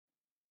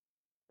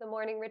The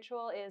Morning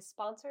Ritual is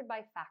sponsored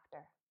by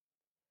Factor.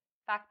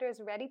 Factor's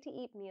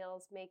ready-to-eat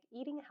meals make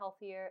eating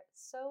healthier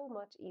so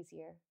much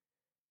easier.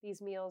 These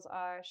meals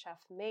are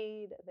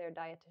chef-made, they're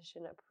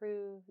dietitian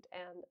approved,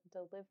 and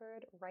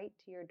delivered right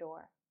to your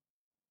door.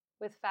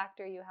 With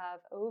Factor, you have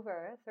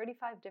over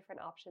 35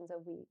 different options a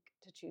week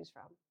to choose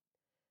from.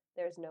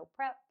 There's no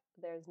prep,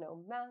 there's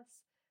no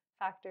mess.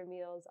 Factor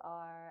meals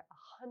are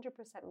 100%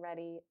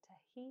 ready to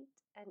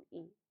heat and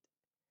eat.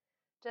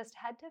 Just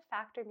head to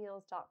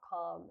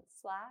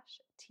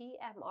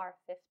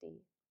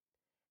factormeals.com/TMR50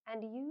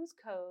 and use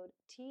code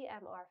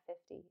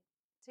TMR50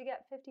 to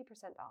get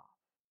 50% off.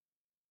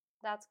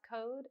 That's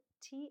code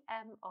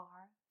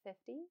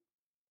TMR50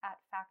 at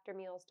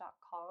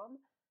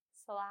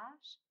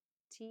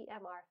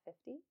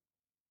factormeals.com/TMR50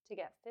 to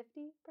get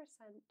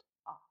 50%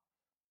 off.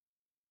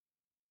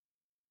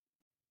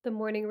 The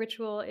Morning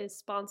Ritual is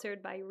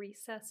sponsored by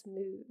Recess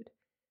Mood.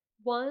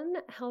 One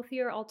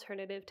healthier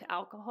alternative to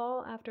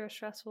alcohol after a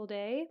stressful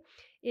day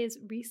is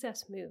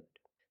Recess Mood.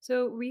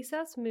 So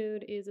Recess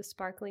Mood is a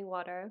sparkling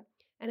water,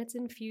 and it's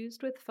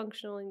infused with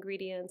functional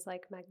ingredients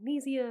like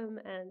magnesium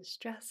and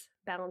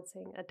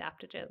stress-balancing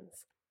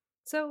adaptogens.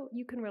 So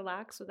you can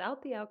relax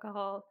without the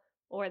alcohol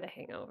or the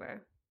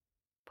hangover.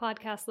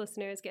 Podcast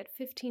listeners get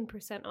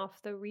 15%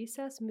 off the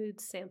Recess Mood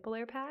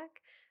Sampler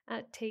Pack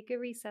at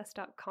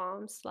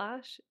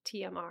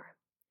takearecess.com/TMR.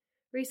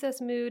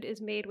 Recess Mood is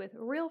made with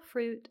real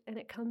fruit, and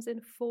it comes in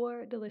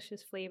 4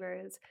 delicious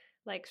flavors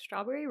like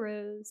strawberry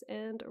rose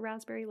and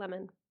raspberry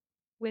lemon.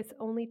 With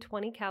only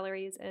 20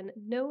 calories and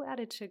no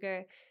added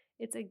sugar,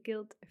 it's a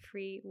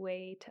guilt-free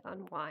way to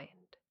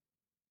unwind.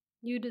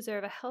 You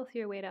deserve a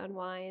healthier way to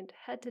unwind.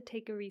 Head to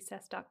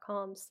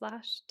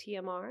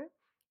takearecess.com/TMR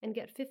and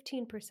get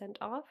 15%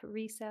 off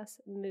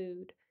Recess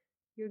Mood,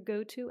 your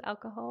go-to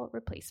alcohol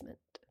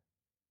replacement.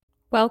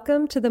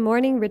 Welcome to the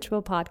Morning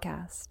Ritual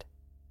Podcast.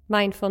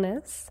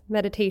 Mindfulness,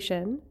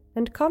 meditation,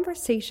 and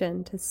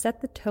conversation to set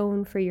the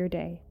tone for your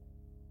day.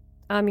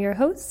 I'm your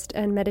host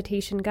and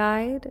meditation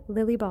guide,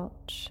 Lily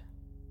Balch.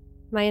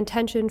 My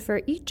intention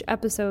for each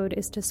episode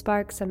is to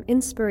spark some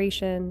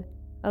inspiration,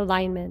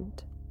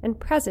 alignment, and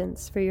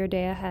presence for your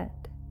day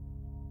ahead.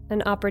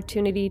 An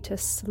opportunity to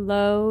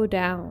slow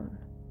down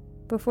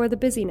before the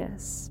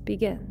busyness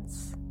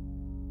begins.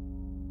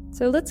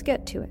 So let's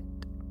get to it.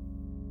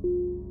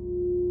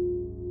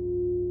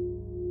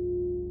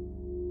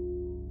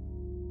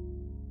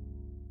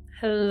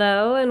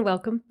 Hello and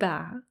welcome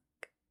back.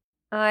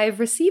 I've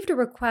received a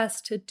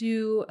request to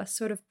do a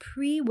sort of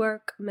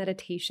pre-work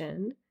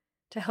meditation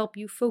to help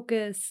you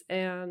focus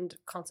and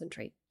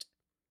concentrate.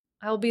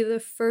 I'll be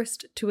the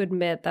first to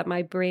admit that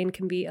my brain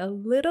can be a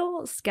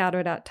little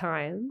scattered at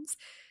times,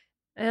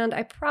 and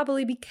I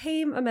probably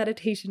became a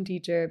meditation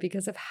teacher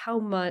because of how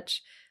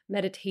much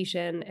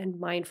meditation and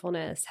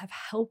mindfulness have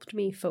helped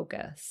me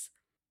focus.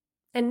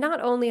 And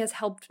not only has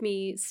helped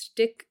me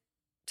stick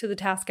to the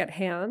task at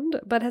hand,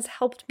 but has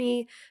helped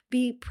me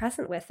be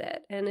present with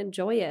it and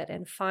enjoy it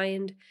and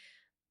find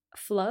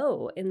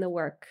flow in the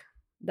work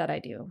that I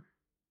do.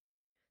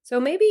 So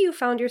maybe you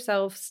found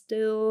yourself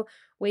still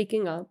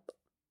waking up.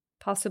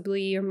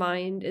 Possibly your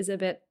mind is a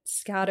bit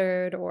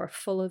scattered or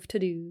full of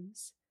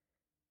to-dos.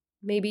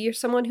 Maybe you're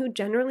someone who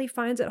generally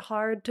finds it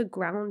hard to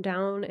ground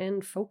down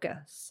and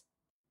focus.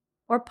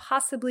 Or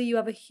possibly you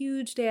have a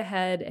huge day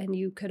ahead and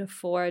you could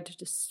afford to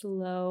just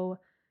slow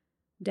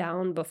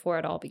down before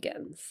it all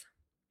begins.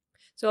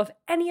 So if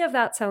any of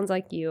that sounds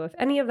like you, if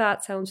any of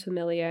that sounds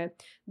familiar,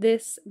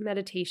 this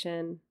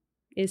meditation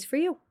is for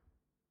you.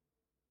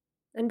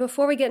 And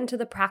before we get into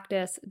the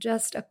practice,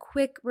 just a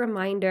quick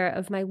reminder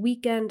of my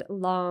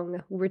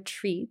weekend-long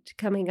retreat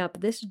coming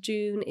up this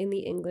June in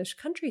the English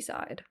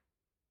countryside.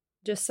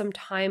 Just some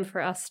time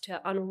for us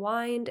to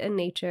unwind in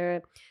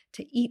nature,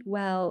 to eat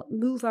well,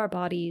 move our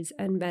bodies,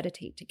 and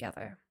meditate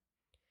together.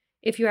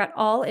 If you're at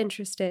all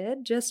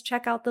interested, just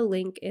check out the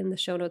link in the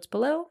show notes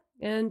below,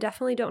 and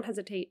definitely don't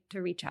hesitate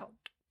to reach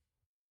out.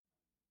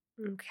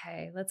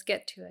 Okay, let's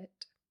get to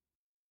it.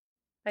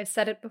 I've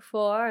said it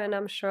before, and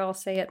I'm sure I'll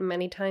say it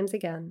many times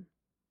again.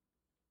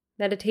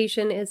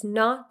 Meditation is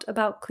not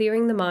about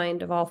clearing the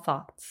mind of all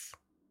thoughts.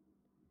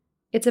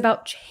 It's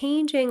about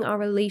changing our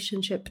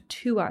relationship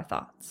to our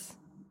thoughts.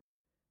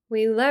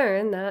 We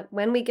learn that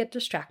when we get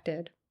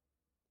distracted,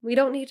 we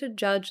don't need to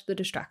judge the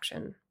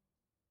distraction.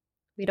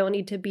 We don't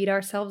need to beat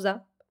ourselves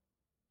up,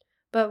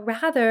 but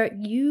rather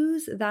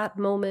use that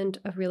moment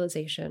of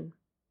realization.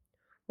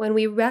 When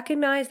we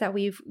recognize that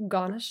we've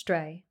gone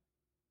astray,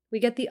 we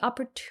get the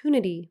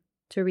opportunity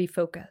to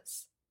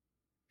refocus.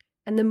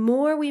 And the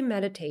more we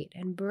meditate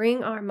and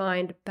bring our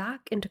mind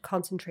back into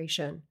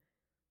concentration,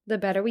 the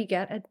better we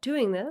get at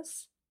doing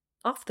this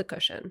off the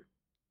cushion,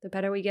 the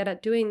better we get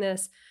at doing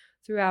this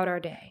throughout our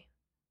day.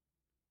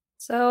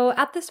 So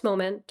at this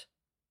moment,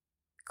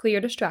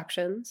 clear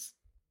distractions,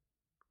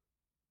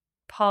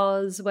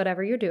 pause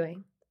whatever you're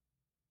doing,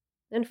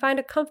 and find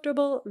a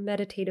comfortable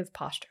meditative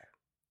posture.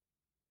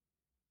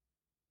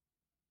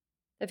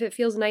 If it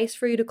feels nice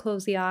for you to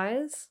close the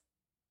eyes,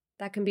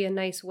 that can be a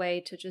nice way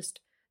to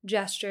just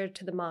gesture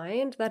to the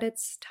mind that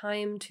it's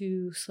time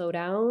to slow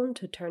down,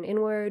 to turn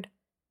inward,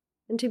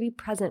 and to be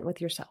present with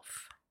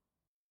yourself.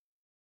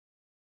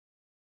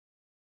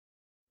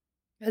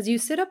 As you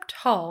sit up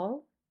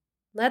tall,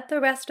 let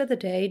the rest of the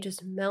day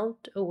just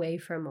melt away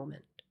for a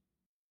moment.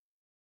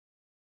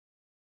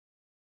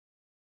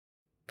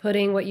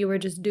 Putting what you were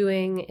just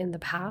doing in the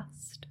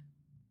past.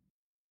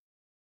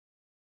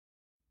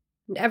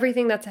 And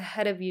everything that's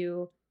ahead of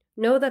you,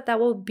 know that that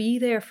will be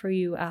there for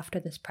you after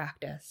this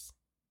practice.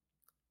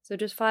 So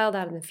just file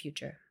that in the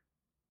future.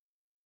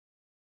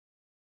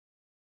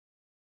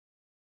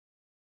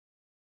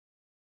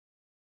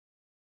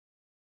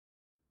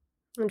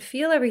 And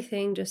feel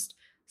everything just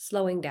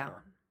slowing down.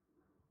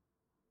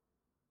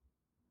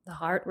 The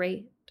heart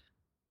rate.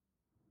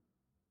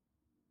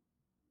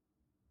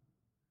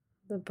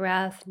 The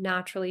breath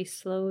naturally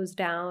slows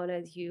down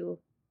as you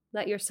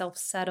let yourself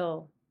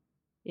settle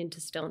into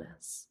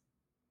stillness.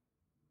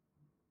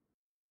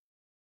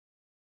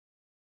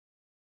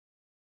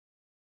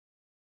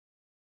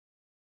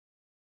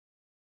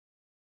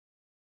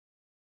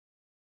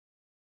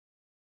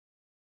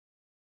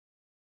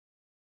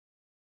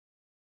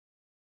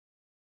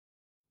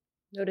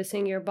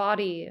 Noticing your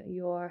body,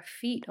 your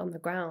feet on the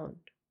ground,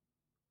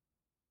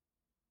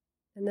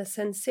 and the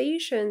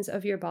sensations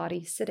of your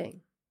body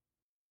sitting.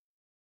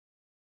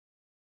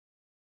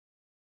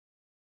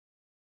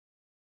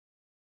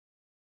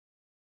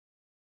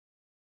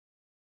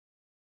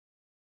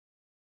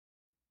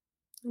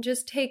 And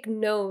just take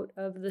note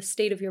of the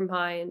state of your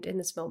mind in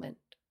this moment.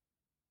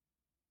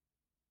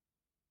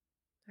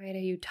 Right? Are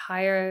you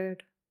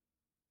tired?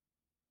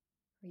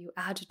 Are you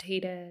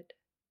agitated?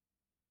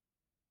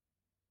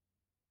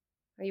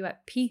 Are you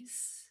at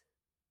peace?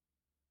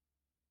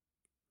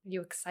 Are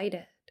you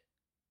excited?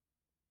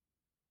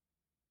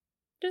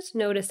 Just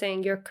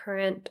noticing your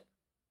current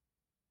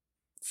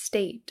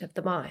state of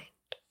the mind.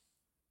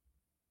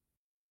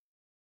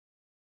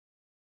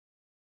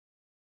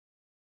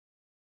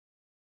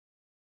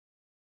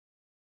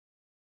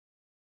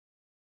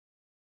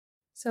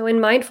 So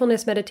in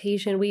mindfulness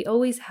meditation, we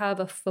always have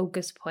a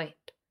focus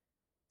point,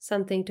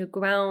 something to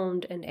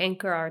ground and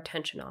anchor our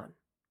attention on.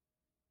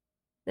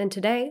 And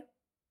today,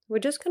 we're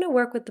just going to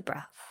work with the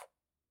breath.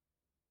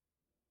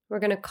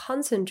 We're going to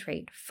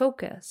concentrate,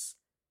 focus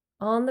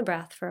on the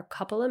breath for a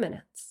couple of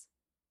minutes.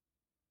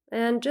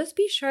 And just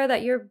be sure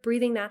that you're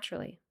breathing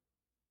naturally.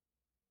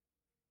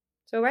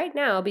 So right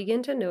now,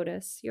 begin to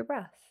notice your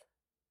breath.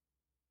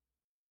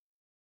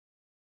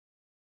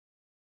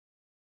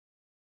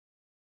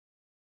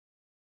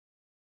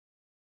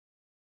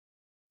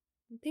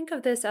 Think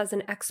of this as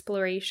an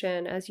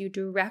exploration as you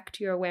direct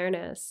your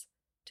awareness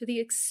to the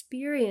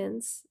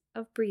experience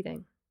of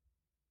breathing.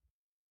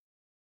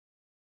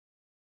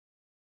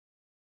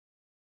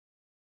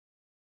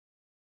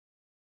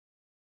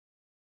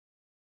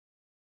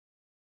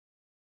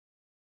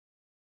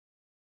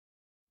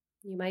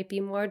 You might be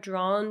more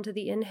drawn to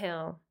the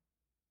inhale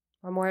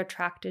or more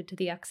attracted to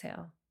the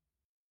exhale.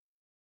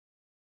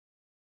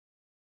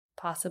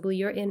 Possibly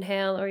your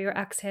inhale or your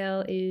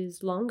exhale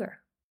is longer.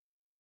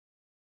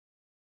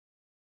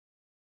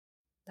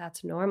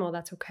 That's normal,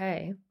 that's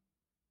okay.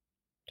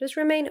 Just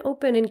remain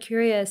open and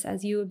curious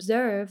as you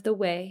observe the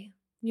way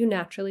you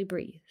naturally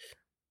breathe.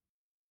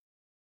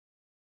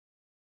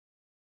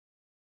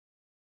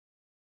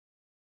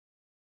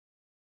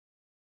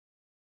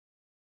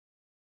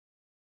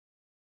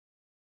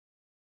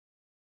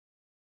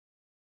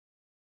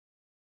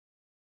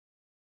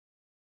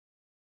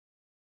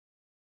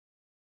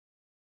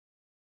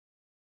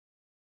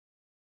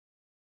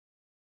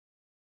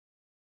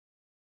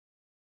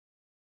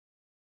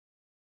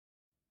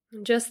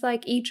 And just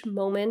like each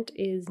moment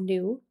is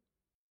new,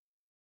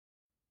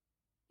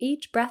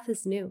 each breath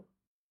is new.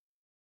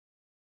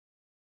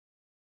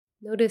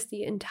 Notice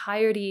the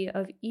entirety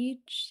of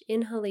each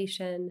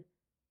inhalation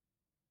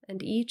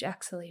and each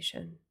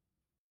exhalation.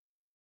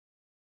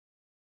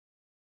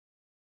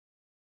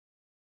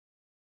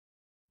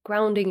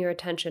 Grounding your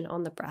attention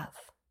on the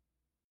breath.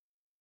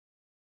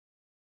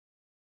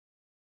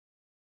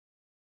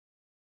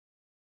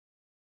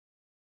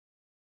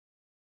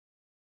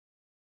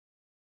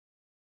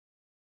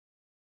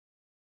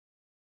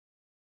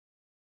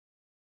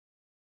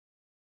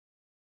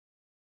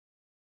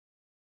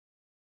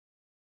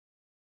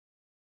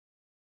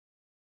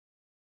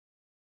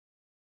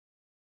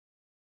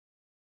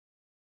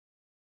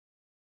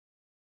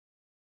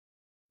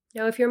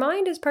 Now, if your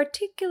mind is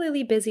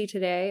particularly busy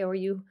today, or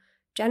you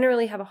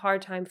generally have a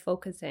hard time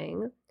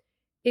focusing,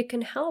 it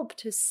can help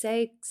to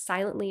say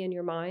silently in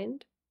your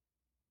mind,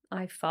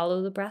 I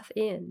follow the breath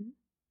in.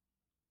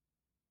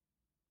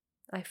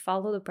 I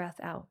follow the breath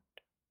out.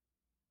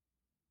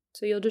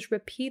 So you'll just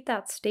repeat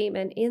that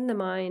statement in the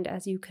mind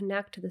as you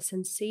connect to the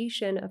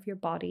sensation of your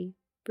body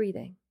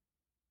breathing.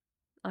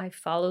 I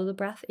follow the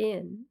breath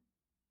in.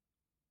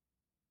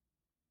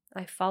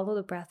 I follow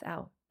the breath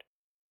out.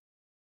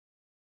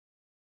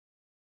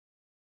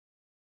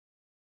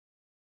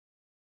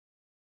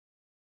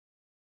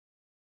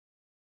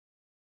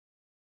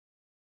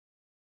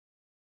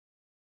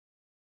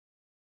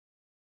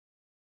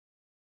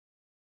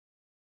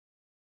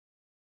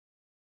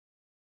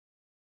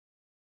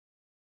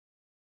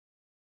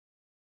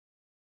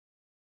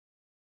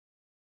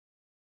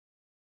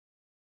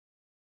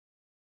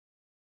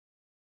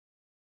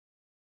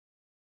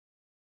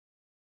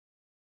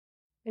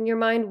 and your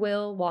mind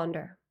will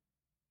wander.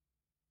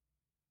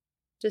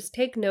 Just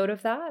take note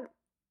of that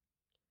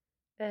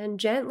and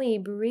gently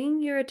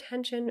bring your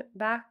attention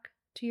back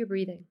to your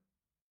breathing,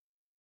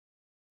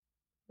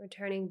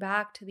 returning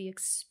back to the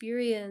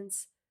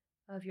experience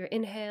of your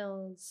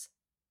inhales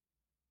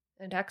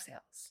and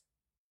exhales.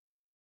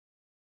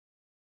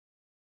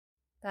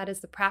 That is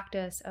the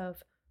practice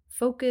of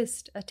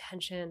focused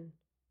attention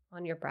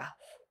on your breath.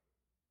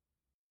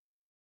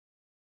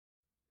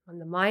 When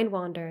the mind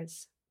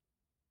wanders,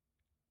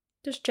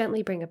 just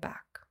gently bring it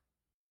back.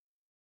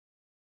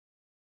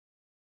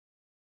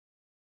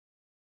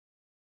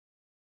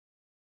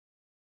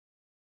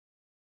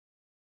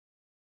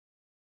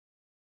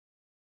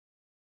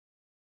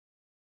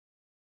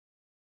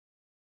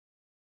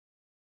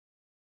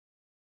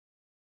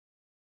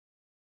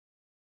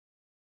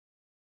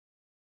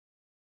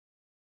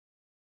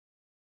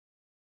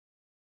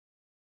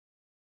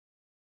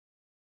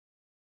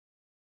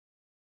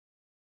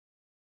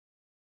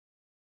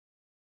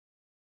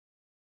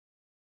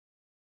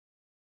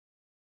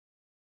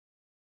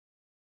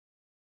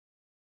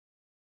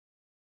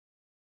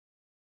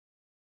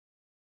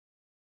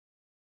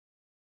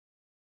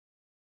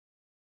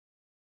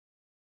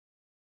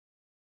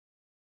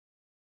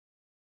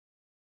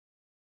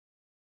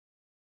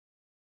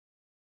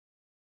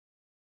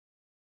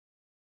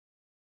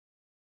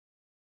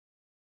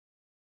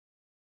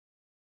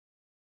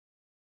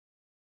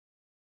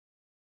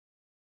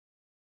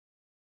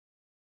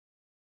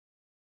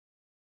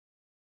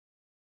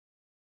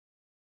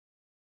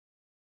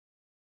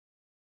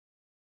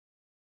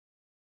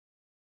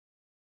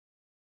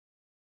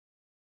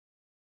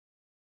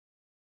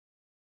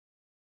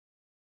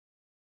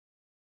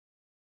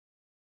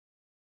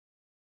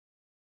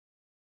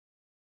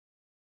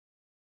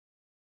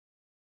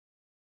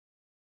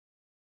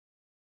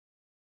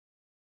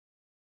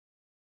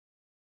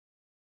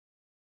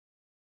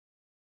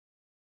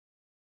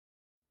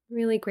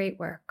 Really great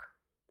work.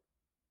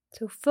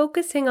 So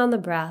focusing on the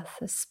breath,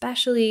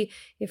 especially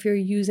if you're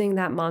using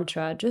that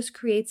mantra, just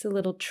creates a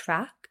little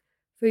track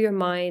for your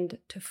mind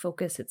to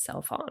focus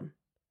itself on.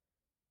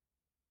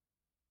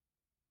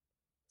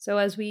 So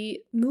as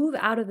we move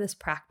out of this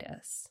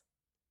practice,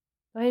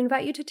 I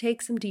invite you to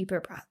take some deeper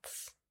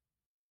breaths.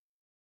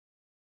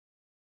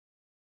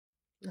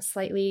 A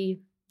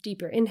slightly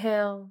deeper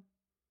inhale.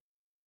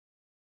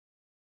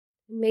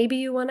 Maybe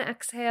you want to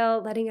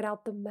exhale, letting it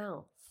out the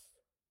mouth.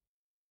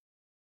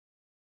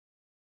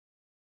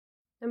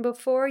 And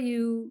before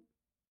you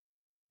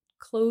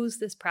close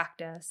this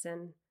practice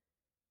and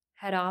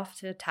head off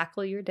to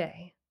tackle your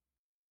day,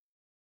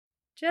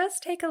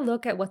 just take a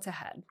look at what's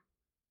ahead.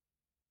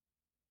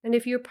 And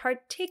if you're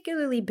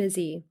particularly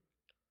busy,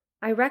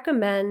 I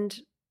recommend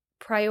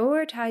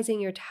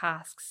prioritizing your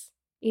tasks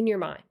in your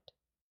mind.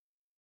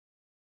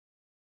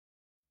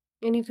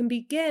 And you can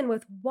begin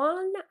with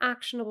one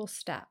actionable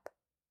step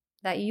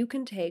that you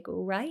can take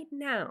right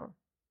now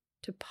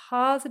to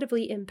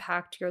positively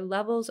impact your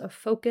levels of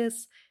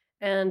focus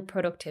and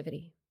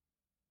productivity.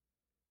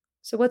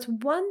 So what's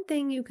one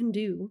thing you can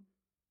do,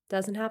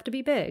 doesn't have to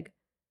be big,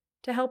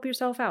 to help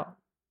yourself out?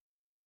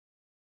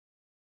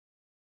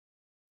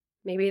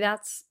 Maybe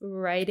that's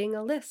writing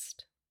a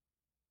list.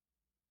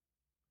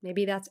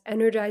 Maybe that's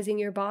energizing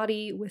your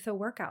body with a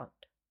workout.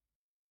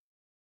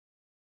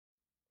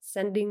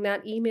 Sending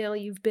that email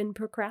you've been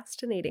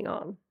procrastinating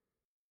on.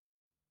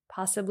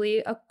 Possibly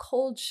a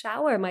cold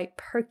shower might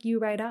perk you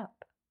right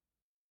up.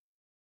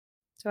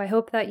 So I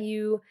hope that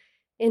you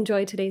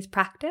enjoyed today's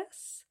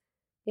practice.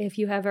 If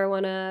you ever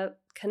want to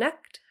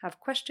connect, have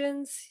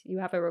questions, you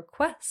have a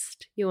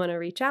request, you want to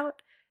reach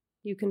out,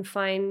 you can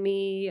find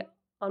me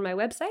on my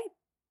website,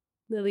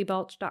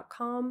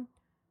 lilybalch.com,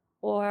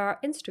 or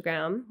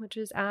Instagram, which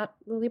is at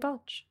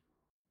lilybalch.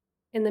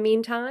 In the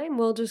meantime,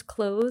 we'll just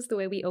close the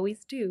way we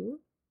always do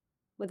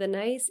with a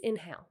nice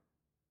inhale.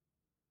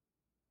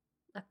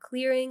 A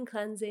clearing,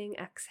 cleansing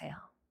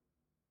exhale.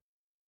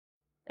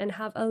 And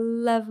have a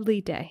lovely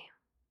day.